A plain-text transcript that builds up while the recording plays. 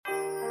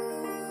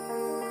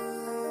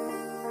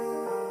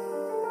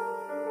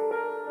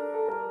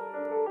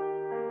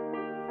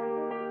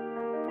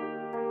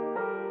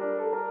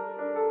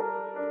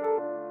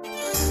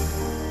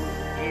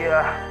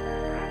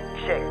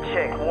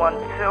1, 2.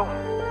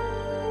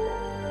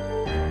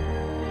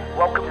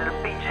 Welcome to the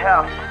beach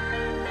house.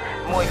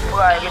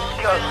 Moyfly,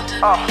 let's go.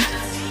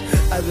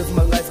 I live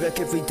my life like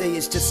every day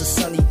is just a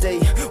sunny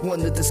day.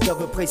 Wanna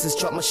discover places,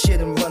 drop my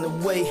shit and run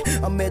away.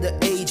 I'm at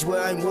an age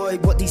where I ain't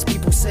worried what these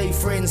people say.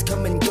 Friends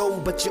come and go,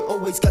 but you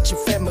always got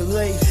your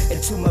family.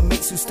 And to my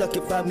mates who stuck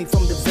it by me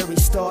from the very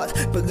start,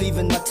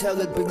 believing my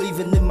talent,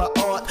 believing in my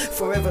art.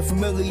 Forever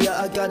familiar,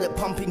 I got it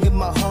pumping in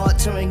my heart,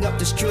 turning up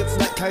the strip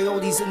like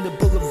coyotes in the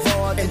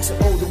boulevard. And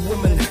to all the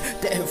women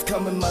that have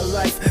come in my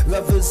life,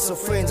 lovers or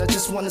friends, I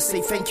just wanna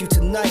say thank you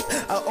tonight.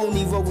 I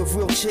only roll with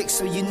real chicks,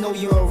 so you know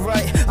you're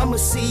alright. I'ma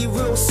see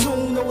you real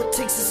soon, all it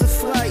takes is a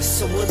flight.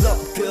 So what up,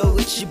 girl,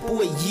 it's your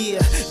boy,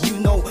 yeah. You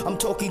know, I'm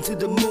talking to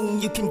the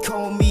moon, you can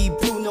call me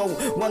Bruno.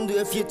 Wonder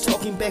if you're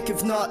talking back,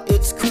 if not,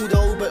 it's cool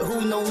though. But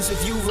who knows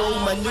if you roll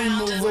my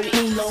numero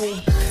uno.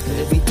 And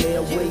every day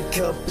I wake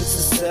up, it's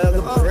a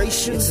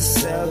celebration. It's a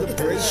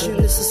celebration,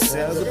 it's a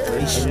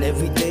celebration. And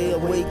every day I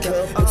wake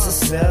up, it's a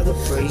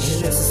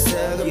celebration. It's a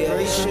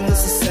celebration,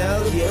 it's a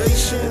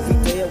celebration.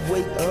 Every day I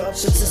wake up,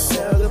 it's a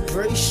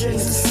celebration.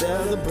 It's a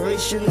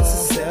celebration, it's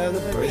a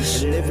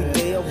celebration. And every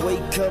day I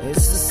wake up,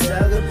 it's a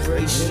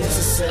celebration. It's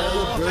a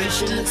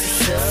celebration, it's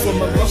a celebration. For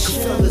my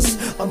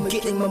Rockefellers, I'm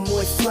getting my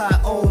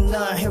Moyfly all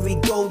night. Harry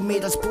Gold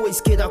made us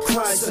boys get our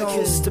cries on.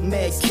 Cause the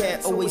mad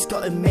cat always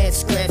got in mad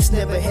scraps.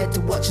 Never had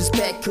to watch his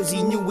back cause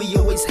he knew we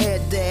always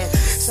had that.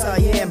 So I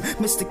am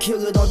Mr.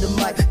 Kill It on the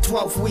mic.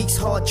 12 weeks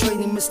hard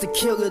training, Mr.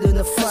 Kill It in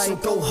a fight. So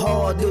go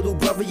hard, little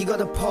brother, you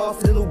got a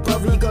path, little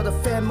brother, you got a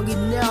family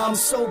now. I'm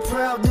so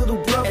proud, little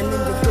brother. And in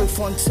the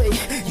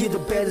Fonte, you're the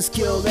baddest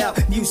girl out.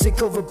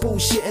 Music over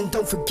bullshit and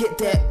don't forget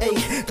that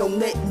A. Don't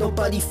let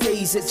nobody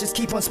phase it, just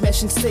keep on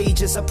smashing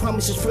stages. I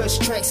promise your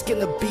first track's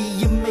gonna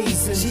be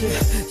amazing.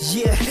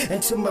 Yeah,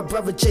 and to my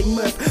brother J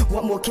Murph,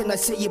 what more can I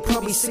say? You're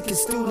probably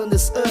sickest dude on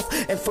this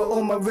earth. And for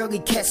all my rally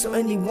cats or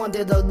anyone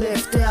that I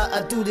left out,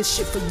 I do this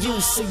shit for you,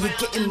 so you're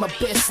getting my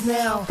best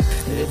now.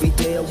 And every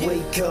day I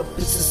wake up,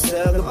 it's a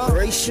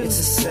celebration. It's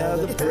a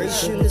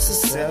celebration, it's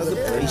a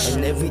celebration.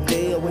 And every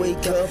day I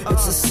wake up,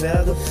 it's a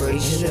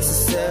celebration. It's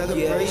a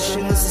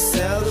celebration, it's a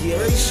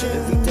celebration.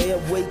 Every day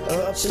I wake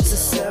up, it's a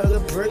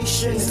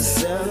celebration. It's a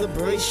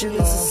celebration,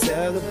 it's a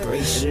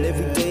celebration.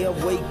 Every day I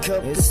wake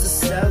up, it's a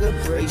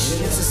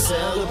celebration. It's a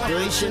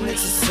celebration,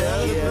 it's a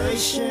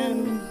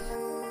celebration.